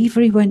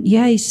believer?" He went,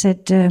 "Yeah." He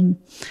said,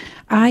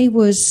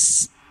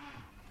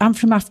 I'm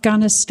from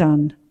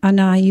Afghanistan and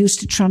I used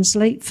to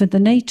translate for the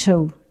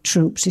NATO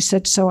troops." He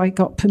said, "So I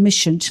got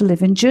permission to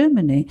live in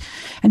Germany."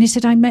 And he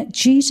said, "I met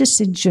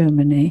Jesus in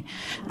Germany,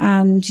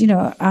 and,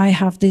 I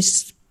have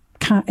this."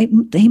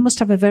 He must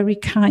have a very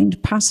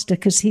kind pastor,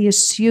 because he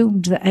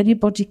assumed that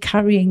anybody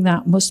carrying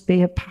that must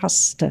be a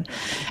pastor.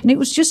 And it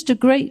was just a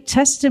great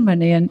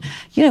testimony. And,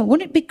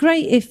 wouldn't it be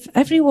great if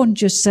everyone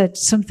just said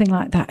something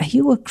like that? Are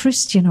you a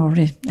Christian, or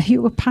are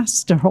you a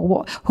pastor, or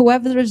what?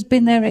 Whoever has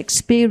been their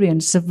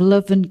experience of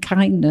love and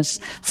kindness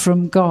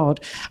from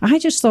God. I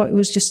just thought it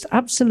was just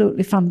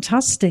absolutely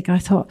fantastic. I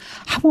thought,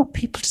 I want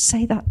people to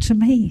say that to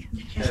me.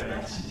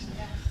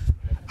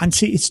 And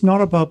see, it's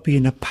not about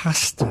being a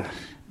pastor.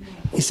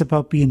 It's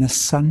about being a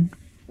son.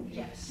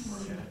 Yes.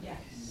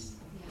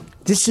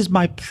 This is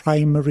my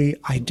primary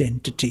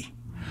identity.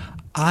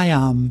 I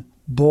am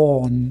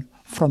born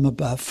from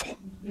above.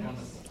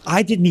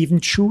 I didn't even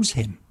choose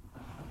him.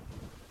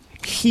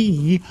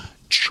 He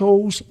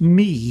chose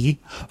me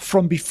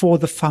from before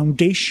the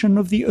foundation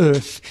of the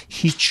earth.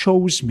 He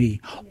chose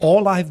me.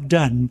 All I've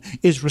done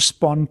is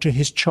respond to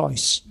his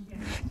choice.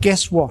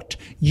 Guess what?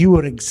 You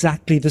are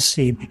exactly the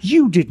same.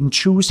 You didn't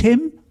choose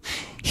him.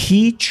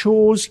 He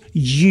chose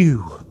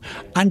you,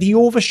 and he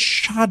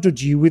overshadowed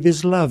you with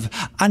his love,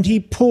 and he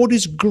poured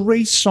his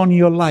grace on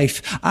your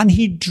life, and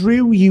he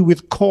drew you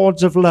with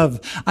cords of love.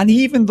 And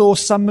even though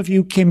some of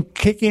you came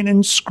kicking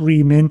and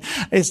screaming,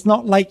 it's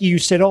not like you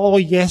said, "Oh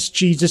yes,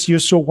 Jesus, you're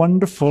so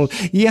wonderful."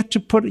 You had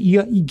to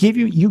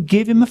you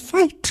gave him a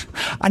fight,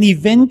 and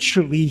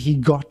eventually he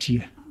got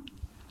you.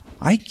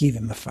 I gave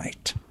him a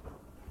fight.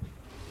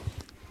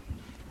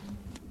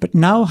 But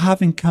now,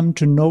 having come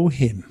to know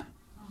him,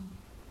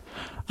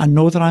 I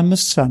know that I'm a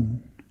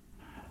son,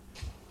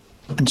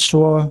 and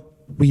so are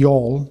we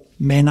all,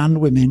 men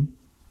and women,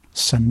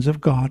 sons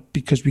of God,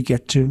 because we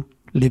get to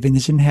live in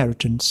his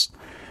inheritance.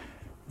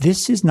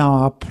 This is now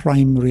our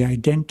primary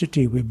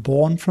identity. We're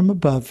born from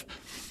above,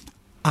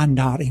 and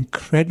our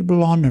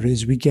incredible honor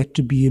is we get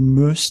to be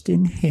immersed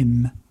in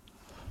him,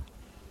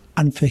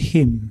 and for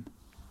him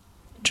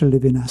to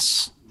live in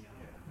us.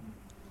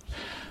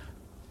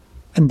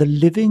 And the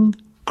living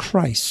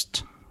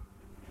Christ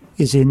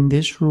is in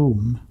this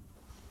room,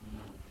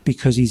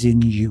 because he's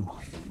in you.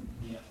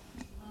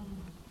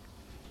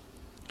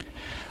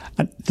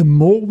 And the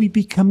more we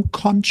become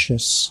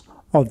conscious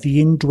of the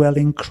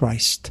indwelling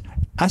Christ,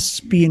 us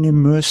being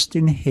immersed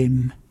in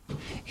him,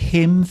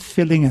 him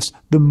filling us,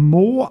 the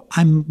more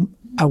I'm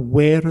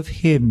aware of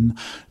him,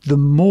 the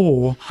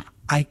more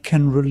I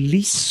can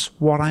release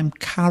what I'm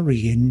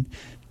carrying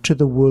to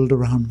the world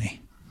around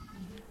me.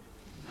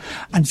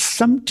 And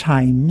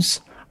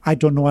sometimes I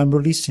don't know I'm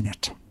releasing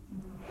it.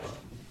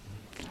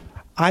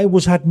 I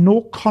had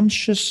no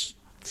conscious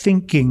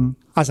thinking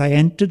as I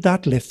entered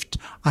that lift,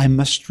 I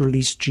must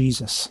release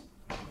Jesus.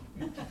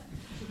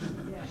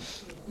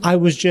 I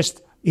was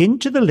just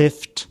into the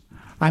lift.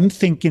 I'm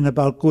thinking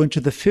about going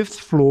to the 5th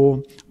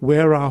floor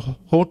where our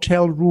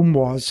hotel room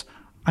was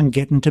and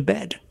getting to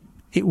bed.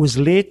 It was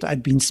late.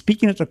 I'd been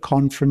speaking at a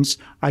conference.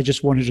 I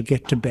just wanted to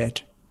get to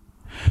bed.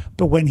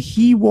 But when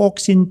he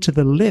walks into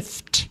the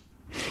lift,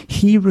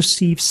 he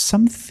receives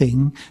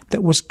something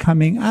that was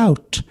coming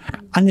out.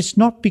 And it's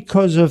not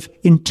because of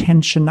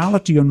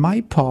intentionality on my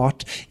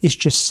part. It's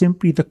just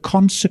simply the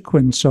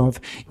consequence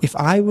of, if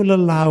I will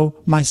allow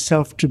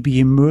myself to be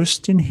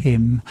immersed in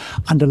him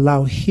and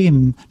allow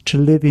him to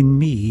live in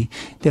me,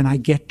 then I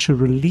get to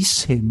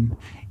release him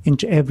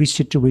into every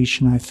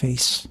situation I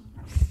face.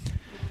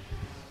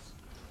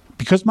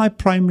 Because my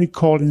primary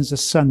calling is a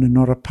son and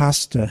not a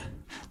pastor,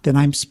 then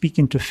I'm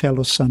speaking to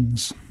fellow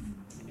sons.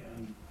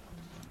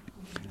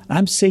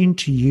 I'm saying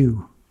to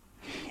you,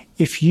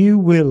 if you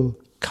will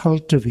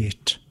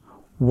cultivate,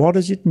 what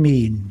does it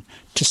mean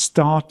to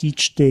start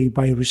each day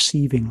by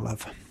receiving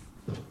love?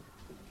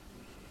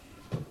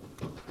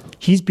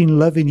 He's been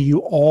loving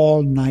you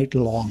all night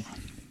long.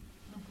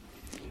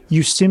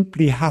 You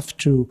simply have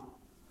to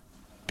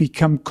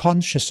become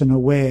conscious and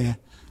aware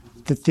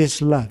that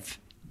this love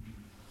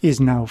is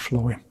now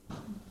flowing.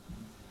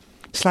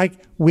 It's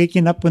like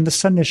waking up when the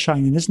sun is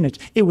shining, isn't it?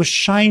 It was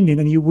shining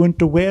and you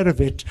weren't aware of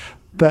it,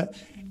 but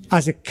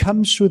as it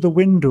comes through the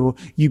window,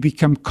 you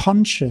become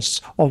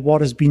conscious of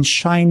what has been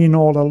shining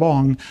all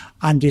along,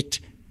 and it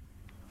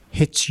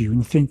hits you. And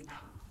you think,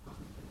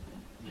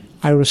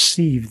 I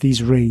receive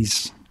these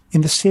rays.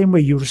 In the same way,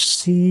 you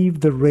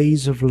receive the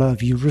rays of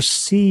love. You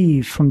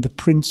receive from the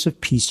Prince of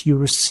Peace. You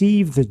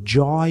receive the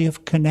joy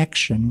of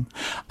connection,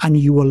 and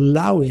you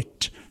allow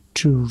it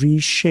to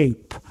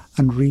reshape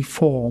and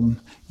reform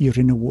your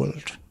inner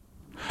world.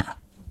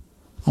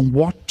 And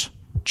what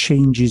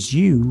changes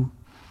you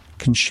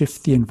can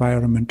shift the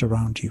environment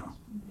around you.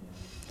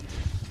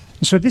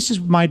 So this is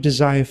my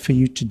desire for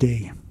you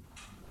today,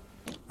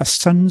 as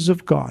sons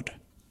of God,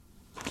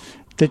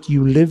 that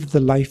you live the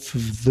life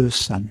of the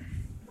Son.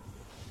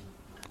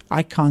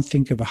 I can't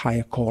think of a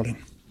higher calling.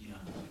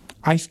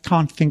 I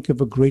can't think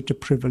of a greater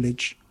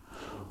privilege.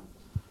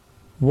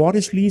 What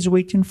is Lee's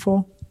waiting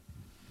for?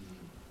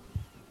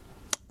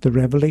 The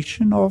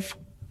revelation of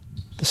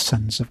the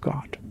sons of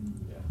God.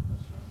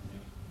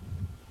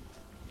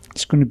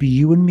 It's going to be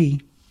you and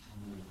me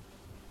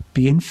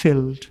being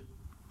filled,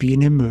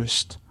 being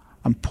immersed,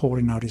 and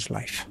pouring out his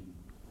life.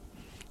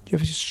 Do you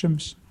have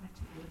questions?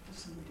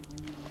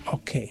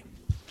 Okay.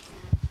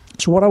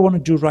 So what I want to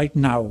do right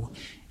now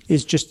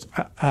is just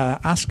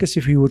ask us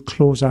if we would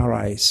close our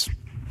eyes,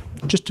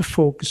 just to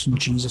focus on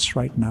Jesus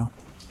right now.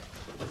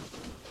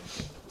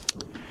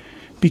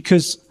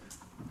 Because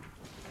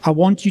I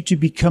want you to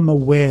become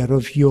aware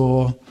of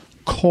your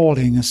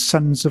calling as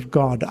sons of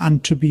God,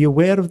 and to be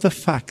aware of the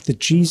fact that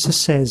Jesus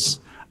says,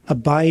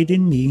 abide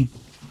in me,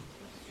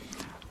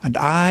 and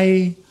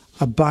I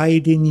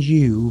abide in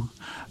you,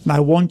 and I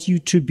want you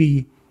to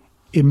be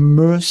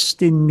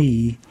immersed in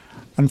me,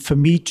 and for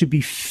me to be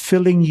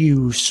filling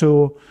you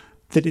so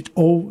that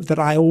that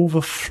I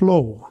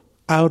overflow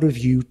out of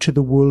you to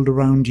the world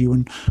around you.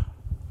 And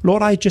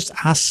Lord, I just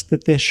ask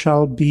that there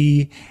shall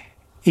be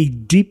a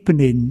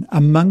deepening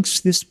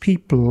amongst this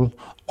people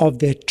of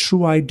their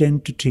true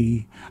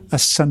identity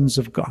as sons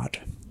of God.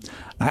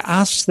 I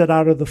ask that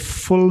out of the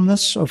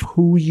fullness of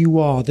who you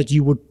are, that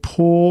you would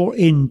pour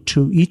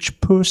into each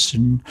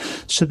person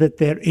so that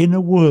their inner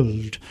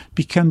world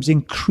becomes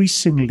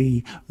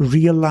increasingly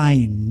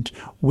realigned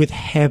with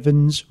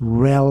heaven's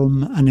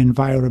realm and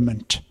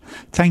environment.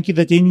 Thank you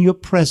that in your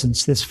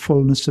presence there's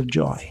fullness of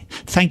joy.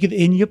 Thank you that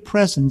in your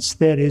presence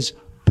there is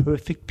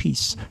perfect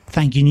peace.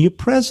 Thank you in your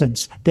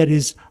presence there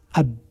is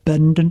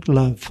abundant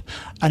love.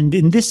 And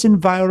in this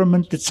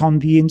environment that's on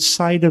the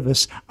inside of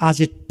us,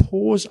 as it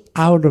pours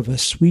out of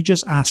us, we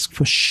just ask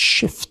for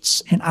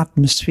shifts in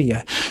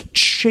atmosphere,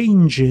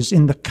 changes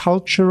in the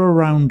culture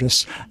around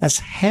us as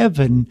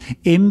heaven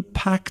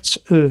impacts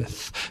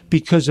earth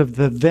because of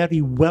the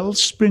very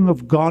wellspring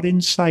of God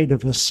inside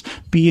of us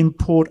being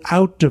poured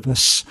out of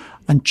us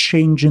and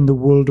changing the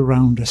world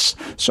around us.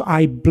 So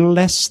I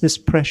bless this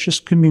precious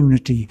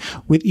community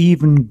with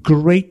even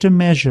greater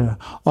measure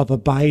of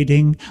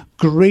abiding,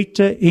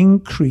 greater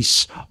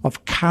increase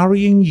of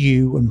carrying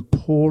you and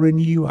pouring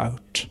you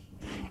out.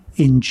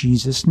 In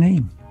Jesus'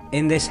 name.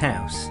 In this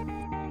house,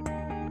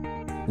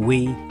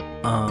 we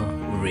are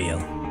real.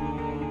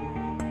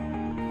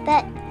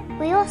 But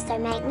we also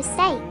make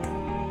mistakes.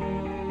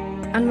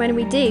 And when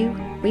we do,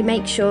 we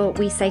make sure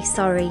we say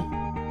sorry.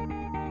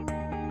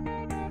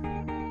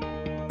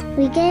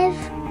 We give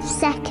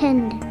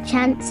second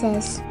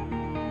chances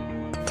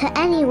to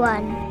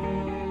anyone.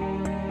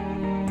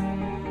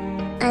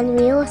 And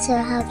we also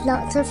have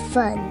lots of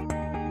fun.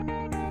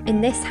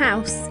 In this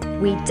house,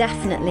 we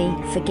definitely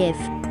forgive.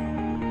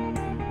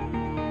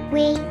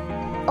 We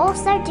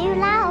also do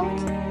loud.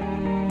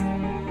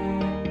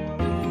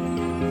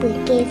 We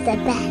give the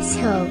best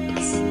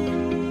hugs.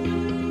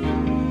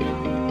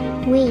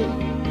 We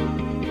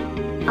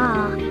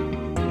are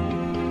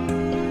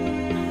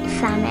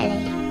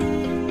family.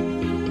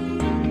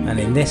 And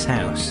in this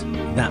house,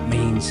 that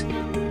means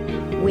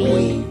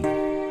we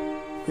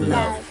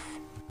love.